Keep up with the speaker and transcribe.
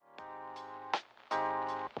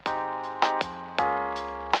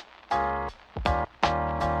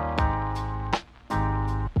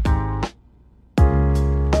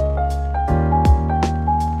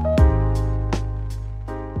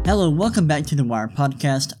Hello, welcome back to the Wire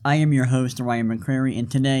Podcast. I am your host, Ryan McCrary,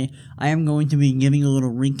 and today I am going to be giving a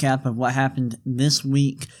little recap of what happened this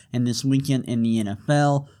week and this weekend in the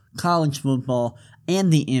NFL, college football,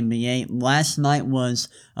 and the NBA. Last night was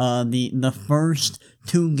the first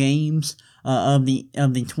two games of the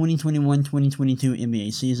 2021-2022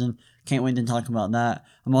 NBA season. Can't wait to talk about that.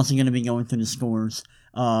 I'm also going to be going through the scores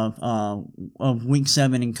of Week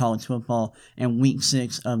 7 in college football and Week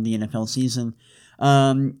 6 of the NFL season.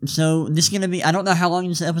 So this is going to be, I don't know how long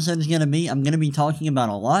this episode is going to be. I'm going to be talking about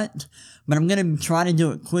a lot, but I'm going to try to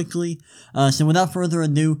do it quickly. So without further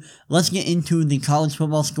ado, let's get into the college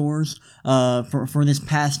football scores, for this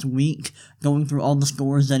past week, going through all the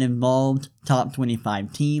scores that involved top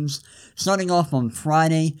 25 teams. Starting off on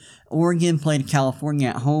Friday, Oregon played California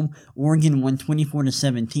at home. Oregon won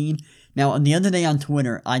 24-17. Now, the other day on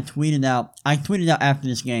Twitter, I tweeted out after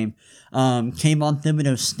this game, Kayvon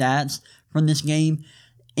Thibodeau's stats from this game.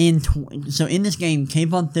 So in this game,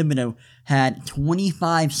 Kayvon Thibodeau had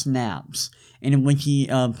 25 snaps in which he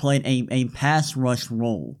played a pass rush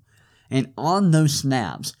role. And on those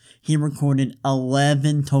snaps, he recorded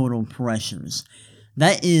 11 total pressures.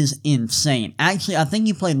 That is insane. Actually, I think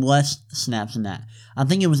he played less snaps than that. I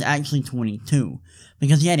think it was actually 22.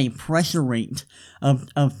 Because he had a pressure rate of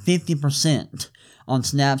 50% on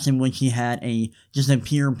snaps in which he had just a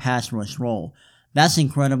pure pass rush role. That's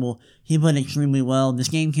incredible. He played extremely well. This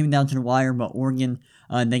game came down to the wire, but Oregon,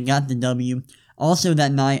 they got the W. Also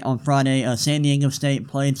that night on Friday, San Diego State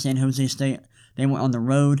played San Jose State. They went on the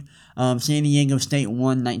road. San Diego State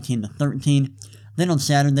won 19-13. Then on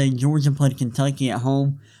Saturday, Georgia played Kentucky at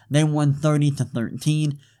home. They won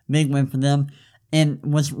 30-13. Big win for them. And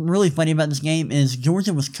what's really funny about this game is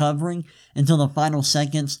Georgia was covering until the final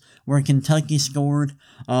seconds, where Kentucky scored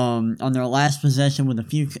on their last possession with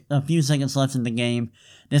a few seconds left in the game.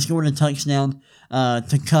 They scored a touchdown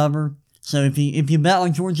to cover. So if you bet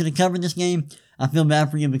on Georgia to cover this game, I feel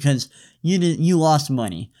bad for you because you lost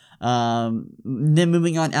money. Then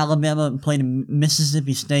moving on, Alabama played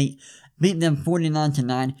Mississippi State. Beat them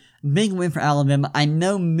 49-9. Big win for Alabama. I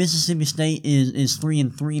know Mississippi State is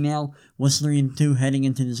 3-3 now. Was 3-2 heading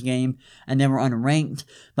into this game, and they were unranked.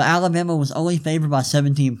 But Alabama was only favored by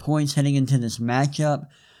 17 points heading into this matchup.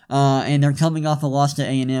 And they're coming off a loss to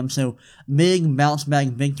A&M, so big bounce back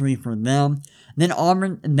victory for them. Then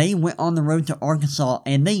Auburn, they went on the road to Arkansas,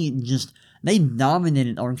 and they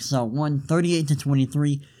dominated Arkansas. Won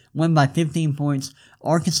 38-23. Won by 15 points.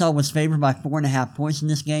 Arkansas was favored by 4.5 points in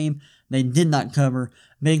this game. They did not cover.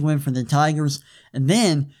 Big win for the Tigers. And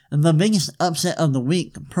then, the biggest upset of the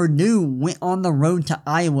week, Purdue went on the road to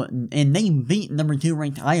Iowa, and they beat number 2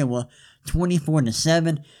 ranked Iowa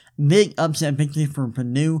 24-7. Big upset victory for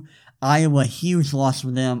Purdue. Iowa, huge loss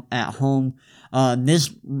for them at home. This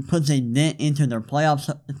puts a dent into their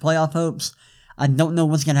playoff hopes. I don't know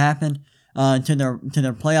what's going to happen to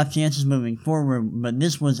their playoff chances moving forward, but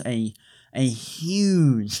this was a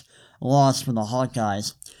huge loss for the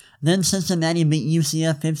Hawkeyes. Then Cincinnati beat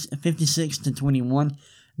UCF 56-21.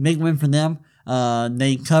 Big win for them.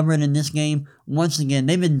 They covered in this game. Once again,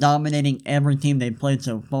 they've been dominating every team they've played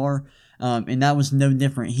so far, and that was no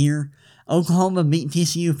different here. Oklahoma beat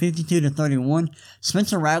TCU 52-31.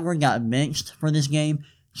 Spencer Rattler got benched for this game.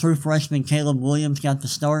 True freshman Caleb Williams got the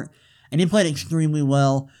start, and he played extremely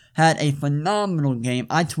well. Had a phenomenal game.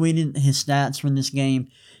 I tweeted his stats from this game.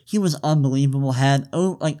 He was unbelievable. Had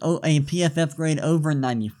a PFF grade over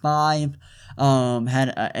 95.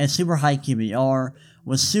 Had a super high QBR.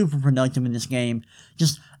 Was super productive in this game.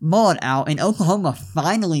 Just balled out. And Oklahoma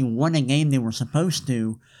finally won a game they were supposed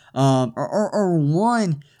to. Or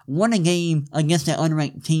won a game against an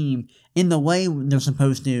unranked team in the way they're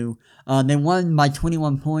supposed to. They won by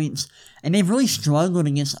 21 points. And they've really struggled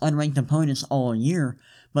against unranked opponents all year.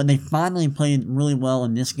 But they finally played really well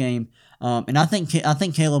in this game. And I think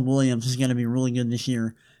Caleb Williams is going to be really good this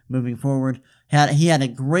year moving forward. He had a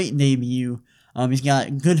great debut. He's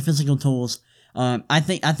got good physical tools. I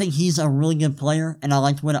think he's a really good player, and I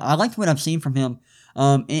liked what I've seen from him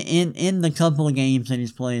in the couple of games that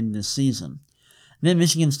he's played this season. Then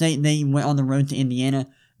Michigan State, they went on the road to Indiana,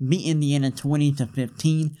 beat Indiana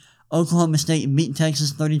 20-15. Oklahoma State beat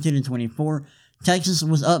Texas 32-24. Texas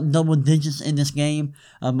was up double digits in this game,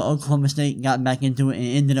 but Oklahoma State got back into it and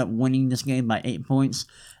ended up winning this game by 8 points.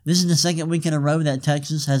 This is the second week in a row that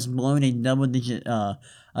Texas has blown a double digit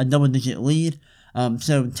lead.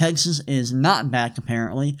 So Texas is not back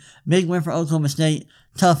apparently. Big win for Oklahoma State.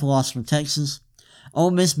 Tough loss for Texas.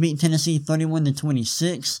 Ole Miss beat Tennessee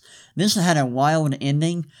 31-26. This had a wild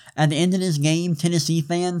ending. At the end of this game, Tennessee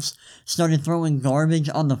fans started throwing garbage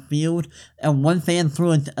on the field, and one fan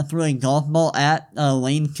threw a golf ball at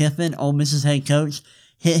Lane Kiffin, Ole Miss's head coach,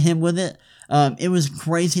 hit him with it. It was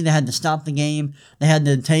crazy. They had to stop the game. They had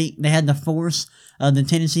to force the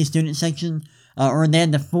Tennessee student section, or they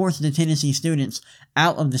had to force the Tennessee students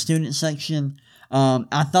out of the student section.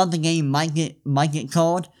 I thought the game might get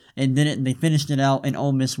called, and didn't. They finished it out, and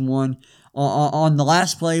Ole Miss won. On the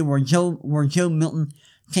last play, where Joe Milton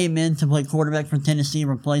came in to play quarterback for Tennessee,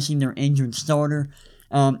 replacing their injured starter,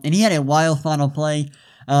 and he had a wild final play.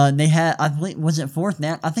 They had, I believe, was it fourth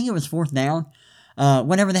down? I think it was fourth down.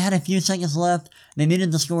 Whenever they had a few seconds left, they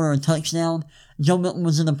needed to score a touchdown. Joe Milton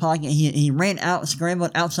was in the pocket. He ran out,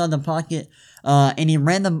 scrambled outside the pocket, and he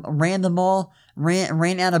ran the ball,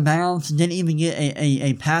 ran out of bounds. Didn't even get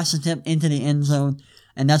a pass attempt into the end zone,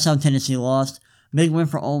 and that's how Tennessee lost. Big win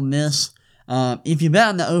for Ole Miss. If you bet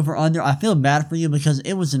on the over/under, I feel bad for you because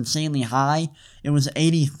it was insanely high. It was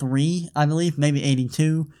 83, I believe, maybe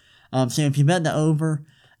 82. So if you bet the over,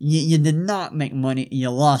 you did not make money. You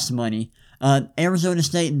lost money. Arizona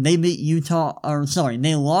State, they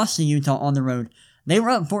lost to Utah on the road. They were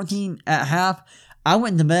up 14 at half. I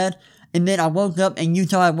went to bed, and then I woke up, and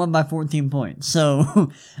Utah had won by 14 points.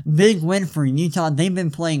 So, big win for Utah. They've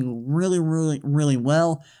been playing really, really, really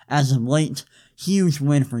well as of late. Huge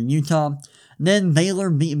win for Utah. Then Baylor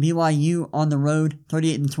beat BYU on the road,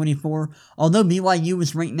 38-24. Although BYU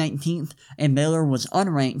was ranked 19th and Baylor was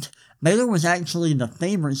unranked, Baylor was actually the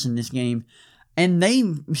favorites in this game. And they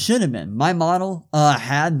should have been. My model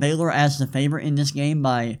had Baylor as the favorite in this game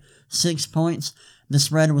by 6 points. The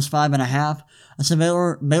spread was 5.5. So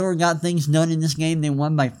Baylor got things done in this game. They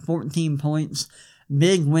won by 14 points.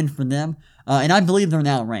 Big win for them. And I believe they're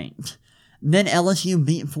now ranked. Then LSU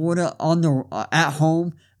beat Florida at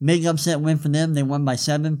home. Big upset win for them. They won by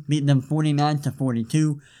 7. Beat them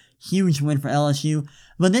 49-42. Huge win for LSU.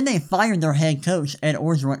 But then they fired their head coach, Ed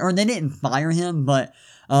Orgeron. Or they didn't fire him, but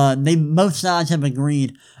both sides have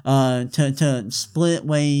agreed to split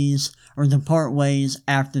ways or to part ways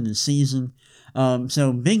after the season.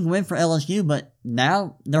 So big win for LSU, but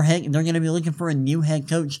now they're going to be looking for a new head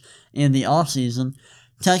coach in the offseason.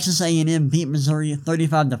 Texas A&M beat Missouri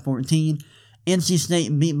 35-14. NC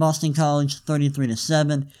State beat Boston College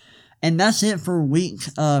 33-7. And that's it for week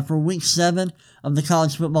 7 of the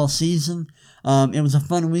college football season. It was a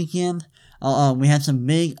fun weekend. We had some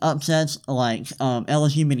big upsets like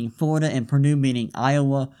LSU beating Florida and Purdue beating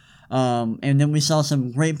Iowa. And then we saw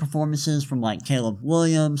some great performances from like Caleb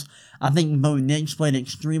Williams. I think Bo Nix played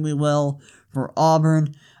extremely well for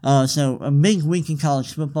Auburn. So a big week in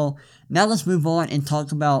college football. Now let's move on and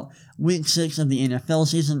talk about week 6 of the NFL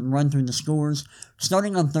season, run through the scores.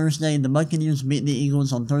 Starting on Thursday, the Buccaneers beat the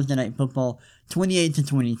Eagles on Thursday Night Football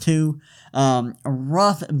 28-22. A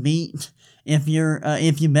rough beat if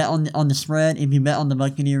you bet on the spread, if you bet on the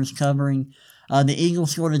Buccaneers covering. The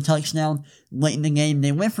Eagles scored a touchdown late in the game.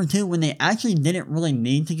 They went for 2 when they actually didn't really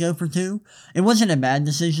need to go for 2. It wasn't a bad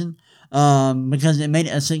decision because it made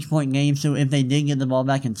it a 6-point game, so if they did get the ball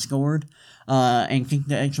back and scored and kicked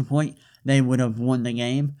the extra point, they would have won the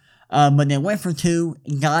game. But they went for 2,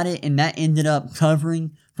 got it, and that ended up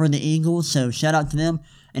covering for the Eagles, so shout out to them.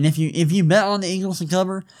 And if you bet on the Eagles to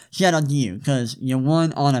cover, shout out to you, because you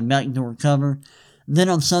won on a backdoor cover. Then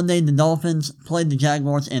on Sunday, the Dolphins played the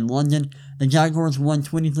Jaguars in London. The Jaguars won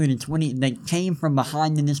 23-20. They came from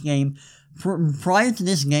behind in this game. Prior to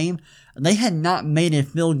this game, they had not made a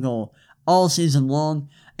field goal all season long,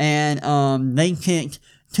 and they kicked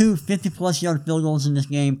 2 50-plus yard field goals in this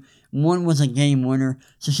game. One was a game winner.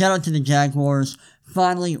 So shout out to the Jaguars,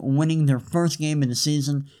 finally winning their first game of the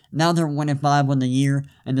season. Now they're 1-5 on the year,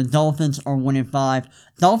 and the Dolphins are 1-5.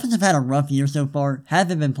 Dolphins have had a rough year so far,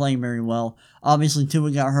 haven't been playing very well. Obviously,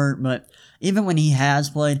 Tua got hurt, but even when he has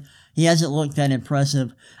played, he hasn't looked that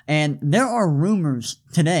impressive. And there are rumors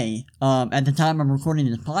today, at the time I'm recording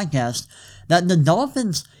this podcast, that the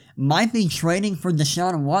Dolphins might be trading for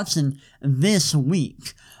Deshaun Watson this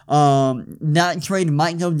week. That trade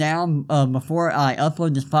might go down before I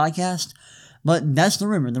upload this podcast, but that's the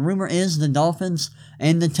rumor. The rumor is the Dolphins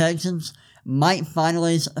and the Texans might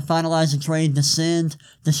finalize a trade to send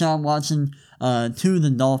Deshaun Watson to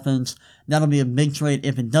the Dolphins. That'll be a big trade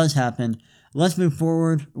if it does happen. Let's move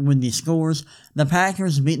forward with the scores. The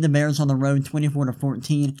Packers beat the Bears on the road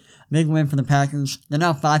 24-14. Big win for the Packers. They're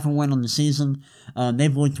now 5-1 on the season.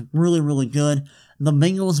 They've looked really, really good. The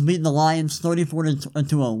Bengals beat the Lions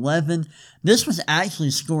 34-11. This was actually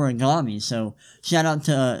scoregami, so shout out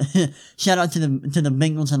to the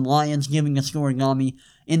Bengals and Lions giving a scoregami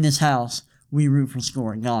in this house we root for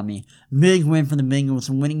scoregami. Big win for the Bengals,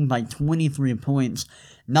 winning by 23 points.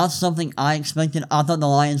 Not something I expected. I thought the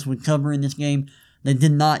Lions would cover in this game. They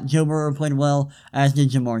did not. Joe Burrow played well, as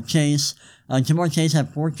did Jamar Chase. Jamar Chase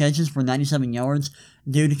had 4 catches for 97 yards.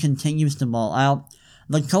 Dude continues to ball out.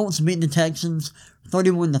 The Colts beat the Texans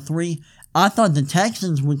 31-3. I thought the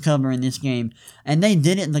Texans would cover in this game, and they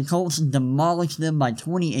didn't. The Colts demolished them by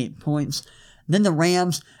 28 points. Then the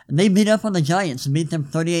Rams, they beat up on the Giants, beat them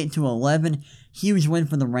 38-11. Huge win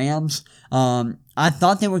for the Rams. I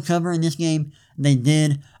thought they would cover in this game. They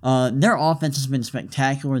did. Their offense has been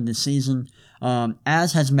spectacular this season,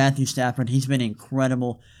 as has Matthew Stafford. He's been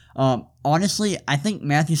incredible. Honestly, I think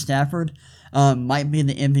Matthew Stafford might be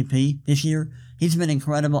the MVP this year. He's been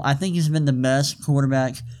incredible. I think he's been the best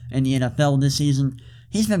quarterback in the NFL this season.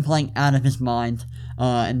 He's been playing out of his mind.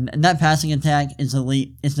 And that passing attack is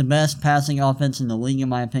elite. It's the best passing offense in the league, in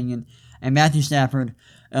my opinion. And Matthew Stafford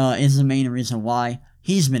is the main reason why.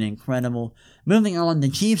 He's been incredible. Moving on, the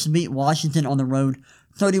Chiefs beat Washington on the road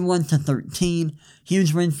 31-13.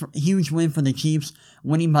 Huge win for the Chiefs,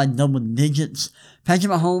 winning by double digits.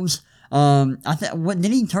 Patrick Mahomes,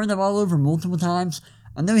 did he turn the ball over multiple times?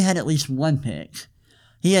 I know he had at least one pick.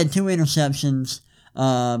 He had 2 interceptions,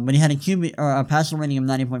 but he had a passer rating of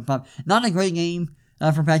 90.5. Not a great game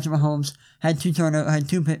for Patrick Mahomes. Had 2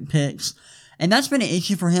 picks, and that's been an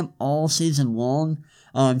issue for him all season long.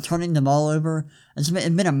 Turning the ball over, it's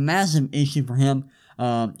been a massive issue for him.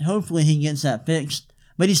 Hopefully he gets that fixed.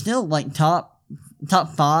 But he's still like top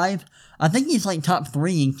 5. I think he's like top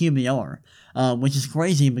 3 in QBR, which is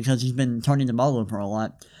crazy because he's been turning the ball over a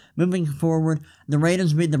lot. Moving forward, the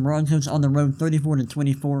Raiders beat the Broncos on the road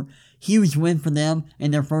 34-24. Huge win for them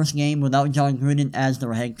in their first game without John Gruden as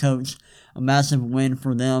their head coach. A massive win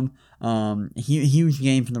for them. Huge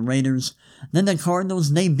game for the Raiders. Then the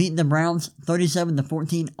Cardinals, they beat the Browns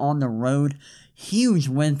 37-14 on the road. Huge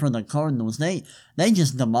win for the Cardinals. They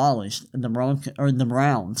just demolished the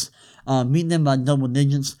Browns. Beat them by double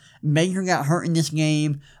digits. Baker got hurt in this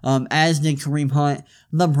game, as did Kareem Hunt.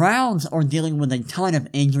 The Browns are dealing with a ton of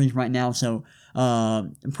injuries right now, so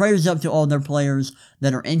prayers up to all their players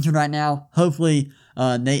that are injured right now. Hopefully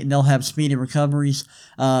they'll have speedy recoveries.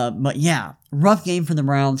 But yeah, rough game for the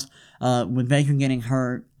Browns, with Baker getting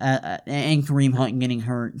hurt and Kareem Hunt getting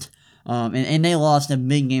hurt. And they lost a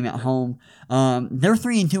big game at home. They're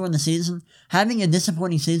 3-2 in the season, having a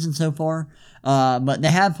disappointing season so far. But they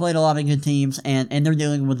have played a lot of good teams, and they're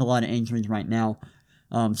dealing with a lot of injuries right now.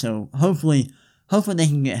 So hopefully they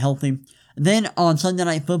can get healthy. Then on Sunday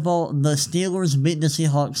Night Football, the Steelers beat the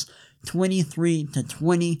Seahawks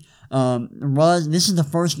 23-20. This is the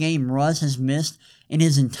first game Russ has missed in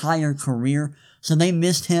his entire career. So they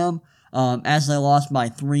missed him, as they lost by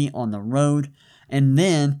 3 on the road. And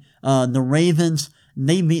then, the Ravens,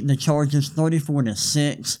 they beat the Chargers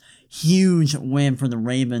 34-6. Huge win for the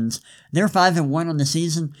Ravens. They're 5-1 on the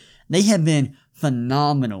season. They have been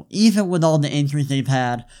phenomenal, even with all the injuries they've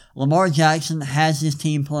had. Lamar Jackson has his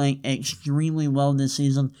team playing extremely well this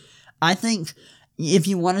season. I think if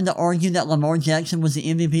you wanted to argue that Lamar Jackson was the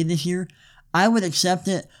MVP this year, I would accept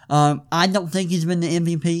it. I don't think he's been the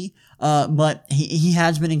MVP, but he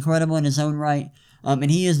has been incredible in his own right. And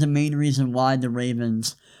he is the main reason why the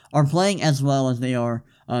Ravens are playing as well as they are.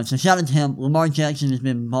 So shout out to him. Lamar Jackson has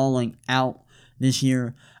been balling out this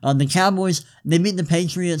year. The Cowboys, they beat the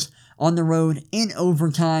Patriots on the road in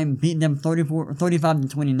overtime, beating them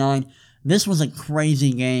 35-29. This was a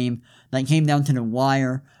crazy game that came down to the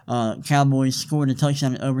wire. Cowboys scored a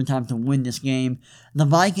touchdown in overtime to win this game. The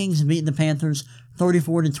Vikings beat the Panthers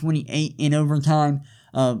 34-28 in overtime.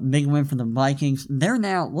 Big win for the Vikings. They're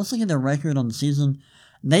now, let's look at their record on the season.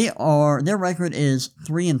 Their record is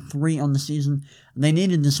 3-3 on the season. They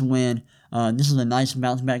needed this win. This is a nice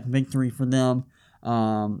bounce back victory for them,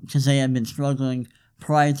 because they had been struggling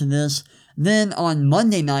prior to this. Then on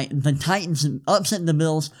Monday night, the Titans upset the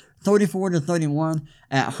Bills 34-31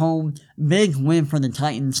 at home. Big win for the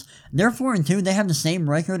Titans. They're 4-2. They have the same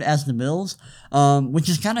record as the Bills, which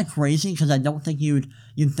is kind of crazy because I don't think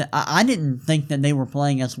I didn't think that they were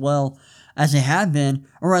playing as well as they have been,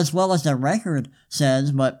 or as well as their record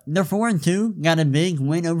says, but they're 4-2, got a big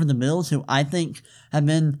win over the Bills, who I think have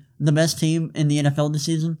been the best team in the NFL this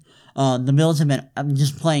season. The Bills have been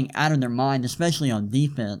just playing out of their mind, especially on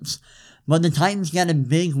defense. But the Titans got a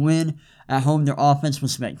big win at home. Their offense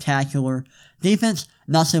was spectacular. Defense,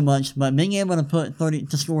 not so much, but being able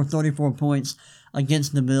to score 34 points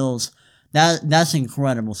against the Bills, that's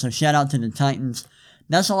incredible. So shout out to the Titans.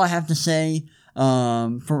 That's all I have to say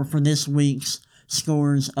for this week's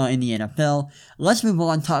scores in the NFL. Let's move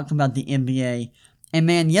on and talk about the NBA. And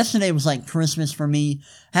man, yesterday was like Christmas for me.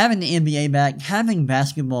 Having the NBA back, having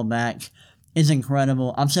basketball back is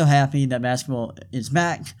incredible. I'm so happy that basketball is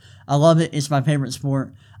back. I love it. It's my favorite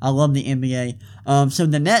sport. I love the NBA. So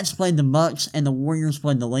the Nets played the Bucks and the Warriors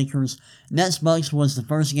played the Lakers. Nets-Bucks was the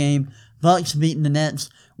first game. Bucks beating the Nets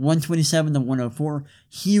 127-104.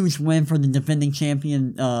 Huge win for the defending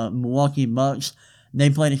champion Milwaukee Bucks. They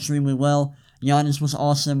played extremely well. Giannis was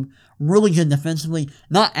awesome. Really good defensively.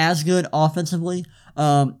 Not as good offensively.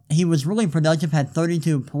 He was really productive, had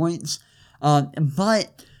 32 points.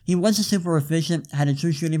 But he wasn't super efficient, had a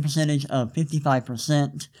true shooting percentage of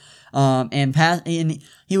 55%. And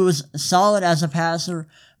he was solid as a passer,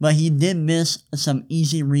 but he did miss some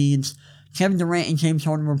easy reads. Kevin Durant and James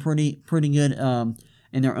Harden were pretty good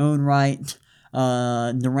in their own right.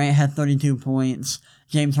 Durant had 32 points.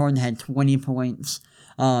 James Harden had 20 points.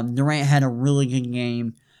 Durant had a really good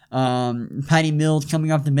game. Patty Mills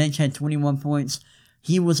coming off the bench had 21 points.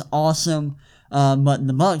 He was awesome. But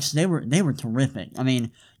the Bucks, they were terrific. I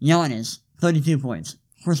mean, Giannis, 32 points.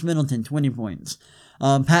 Chris Middleton, 20 points.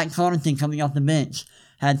 Pat Connaughton coming off the bench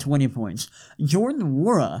had 20 points. Jordan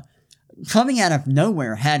Nwora, coming out of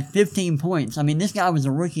nowhere, had 15 points. I mean, this guy was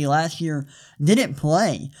a rookie last year, didn't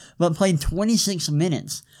play, but played 26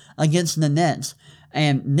 minutes against the Nets.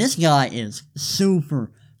 And this guy is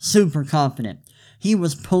super, super confident. He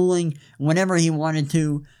was pulling whenever he wanted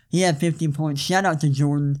to. He had 15 points. Shout out to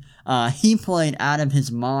Jordan. He played out of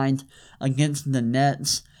his mind against the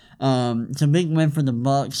Nets. It's a big win for the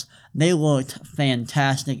Bucks. They looked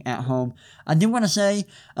fantastic at home. I do want to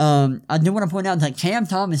point out that Cam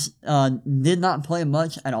Thomas did not play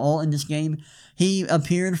much at all in this game. He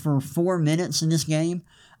appeared for 4 minutes in this game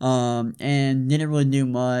and didn't really do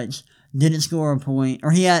much. Didn't score a point.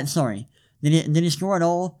 Or did he score at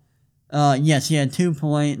all? Yes, he had 2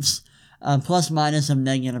 points. Plus minus of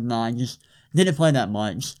 -9. Just didn't play that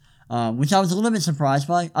much. Which I was a little bit surprised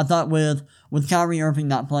by. I thought with Kyrie Irving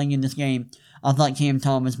not playing in this game, I thought Cam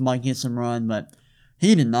Thomas might get some run, but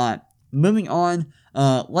he did not. Moving on,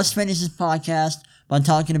 let's finish this podcast by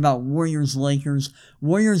talking about Warriors-Lakers.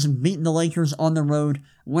 Warriors beat the Lakers on the road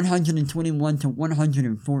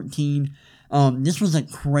 121-114. This was a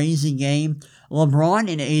crazy game. LeBron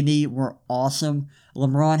and AD were awesome.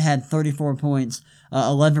 LeBron had 34 points,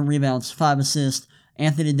 11 rebounds, 5 assists.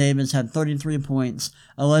 Anthony Davis had 33 points,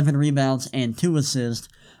 11 rebounds, and 2 assists.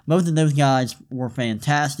 Both of those guys were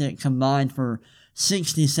fantastic, combined for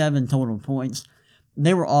 67 total points.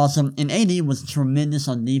 They were awesome, and AD was tremendous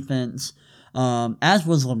on defense, as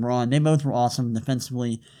was LeBron. They both were awesome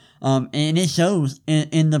defensively, and it shows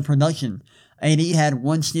in the production. AD had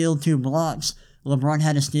 1 steal, 2 blocks. LeBron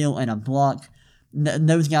had a steal and a block.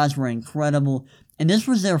 Those guys were incredible, and this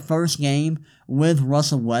was their first game with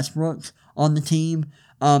Russell Westbrook on the team,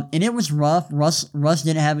 and it was rough. Russ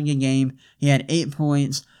didn't have a good game. He had 8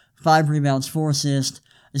 points, 5 rebounds, 4 assists,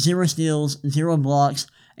 0 steals, 0 blocks,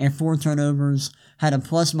 and 4 turnovers. Had a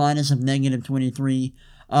plus minus of -23.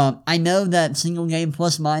 I know that single game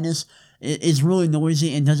plus minus is really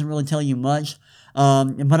noisy and doesn't really tell you much,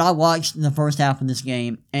 but I watched the first half of this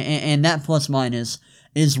game, and that plus minus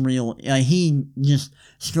is real. He just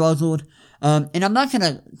struggled, and I'm not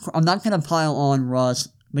gonna pile on Russ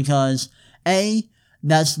because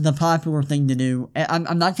that's the popular thing to do.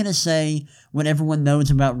 I'm not gonna say what everyone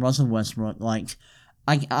knows about Russell Westbrook. Like,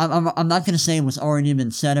 I'm not gonna say what's already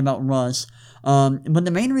been said about Russ. But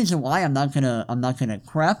the main reason why I'm not gonna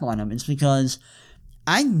crap on him is because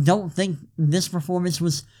I don't think this performance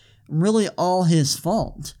was really all his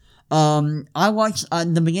fault. I watched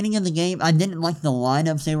the beginning of the game. I didn't like the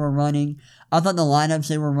lineups they were running. I thought the lineups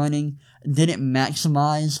they were running didn't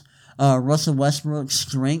maximize Russell Westbrook's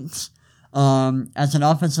strengths as an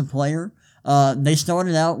offensive player. They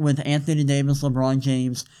started out with Anthony Davis, LeBron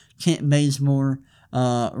James, Kent Bazemore,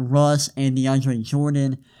 Russ, and DeAndre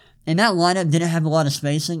Jordan. And that lineup didn't have a lot of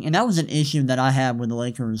spacing, and that was an issue that I had with the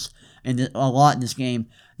Lakers a lot in this game.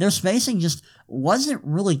 Their spacing just wasn't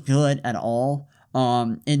really good at all.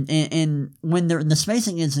 And when the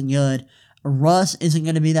spacing isn't good, Russ isn't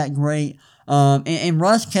going to be that great. And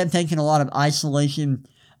Russ kept taking a lot of isolation,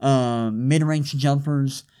 mid-range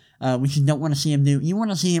jumpers, which you don't want to see him do. You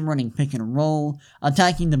want to see him running pick and roll,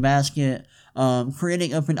 attacking the basket,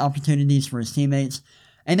 creating open opportunities for his teammates.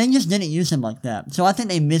 And they just didn't use him like that. So I think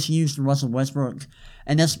they misused Russell Westbrook.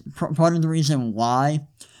 And that's part of the reason why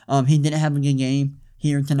he didn't have a good game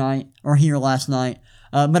here last night.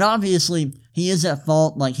 But obviously, he is at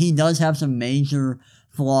fault. Like, he does have some major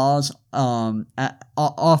flaws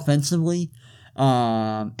offensively.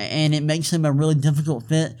 And it makes him a really difficult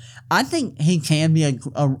fit. I think he can be a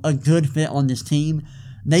good fit on this team.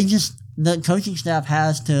 They just the coaching staff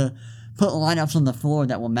has to put lineups on the floor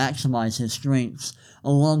that will maximize his strengths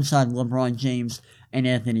alongside LeBron James and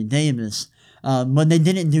Anthony Davis. But they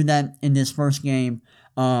didn't do that in this first game,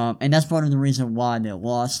 and that's part of the reason why they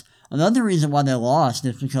lost. Another reason why they lost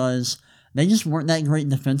is because they just weren't that great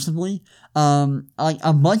defensively. Like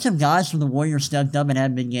a bunch of guys from the Warriors stepped up and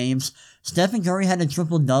had big games. Stephen Curry had a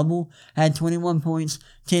triple-double, had 21 points,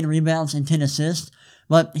 10 rebounds, and 10 assists,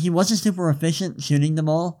 but he wasn't super efficient shooting the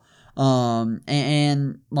ball.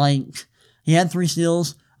 And like, he had 3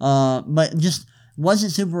 steals, but just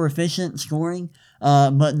wasn't super efficient scoring.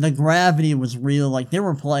 But the gravity was real. Like, there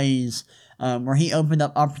were plays where he opened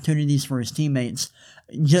up opportunities for his teammates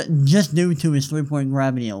just due to his 3-point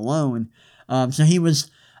gravity alone. So he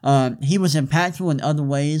was impactful in other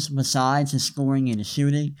ways besides his scoring and his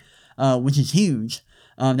shooting, which is huge.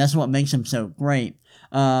 That's what makes him so great.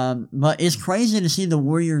 But it's crazy to see the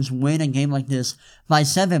Warriors win a game like this by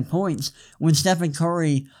 7 points when Stephen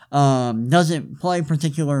Curry doesn't play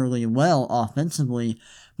particularly well offensively.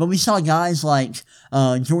 But we saw guys like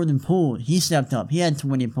Jordan Poole. He stepped up. He had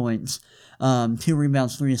 20 points, 2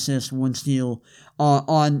 rebounds, 3 assists, 1 steal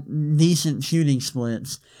on decent shooting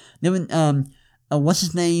splits. Then what's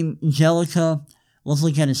his name? Jellica. Let's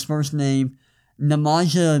look at his first name.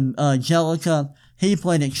 Namaja Jellica. He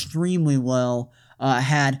played extremely well.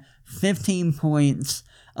 Had 15 points,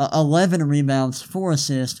 11 rebounds, 4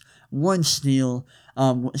 assists, 1 steal,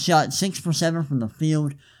 shot 6 for 7 from the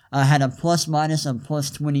field, had a plus-minus of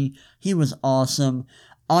plus 20. He was awesome.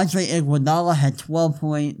 Andre Iguodala had 12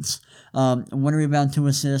 points, 1 rebound, 2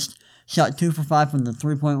 assists, shot 2 for 5 from the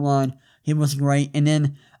 3-point line. He was great. And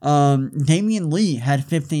then Damian Lee had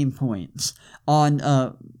 15 points on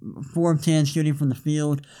 4 of 10 shooting from the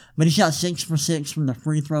field, but he shot 6 for 6 from the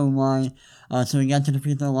free throw line, so he got to the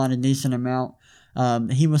free throw line a decent amount.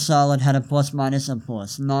 He was solid, had a plus-minus of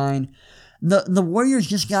plus 9. The Warriors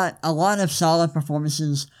just got a lot of solid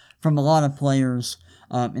performances from a lot of players,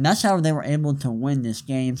 and that's how they were able to win this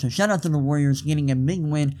game. So shout out to the Warriors getting a big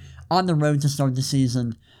win on the road to start the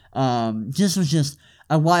season. This was just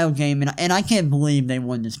a wild game, and I can't believe they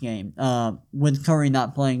won this game with Curry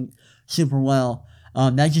not playing super well.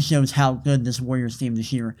 That just shows how good this Warriors team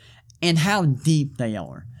this year and how deep they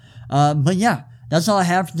are. But yeah, that's all I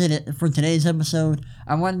have for today's episode.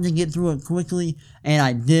 I wanted to get through it quickly, and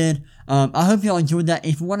I did. I hope y'all enjoyed that.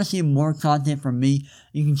 If you want to see more content from me,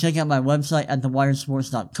 you can check out my website at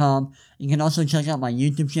thewiresports.com. You can also check out my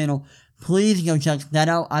YouTube channel. Please go check that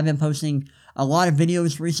out. I've been posting a lot of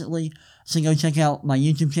videos recently, so go check out my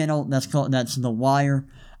YouTube channel. That's The Wire.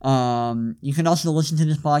 You can also listen to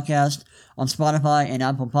this podcast on Spotify and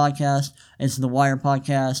Apple Podcasts. It's The Wire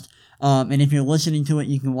Podcast. And if you're listening to it,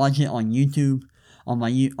 you can watch it on YouTube, on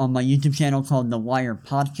my YouTube channel called The Wire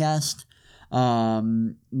Podcast.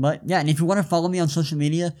 But yeah, and if you want to follow me on social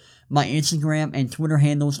media, my Instagram and Twitter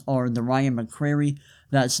handles are the Ryan McCrary.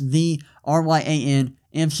 That's the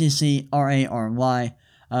RyanMCCRary.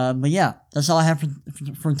 But yeah, that's all I have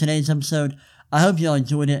for today's episode. I hope y'all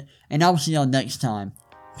enjoyed it, and I will see y'all next time.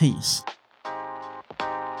 Peace.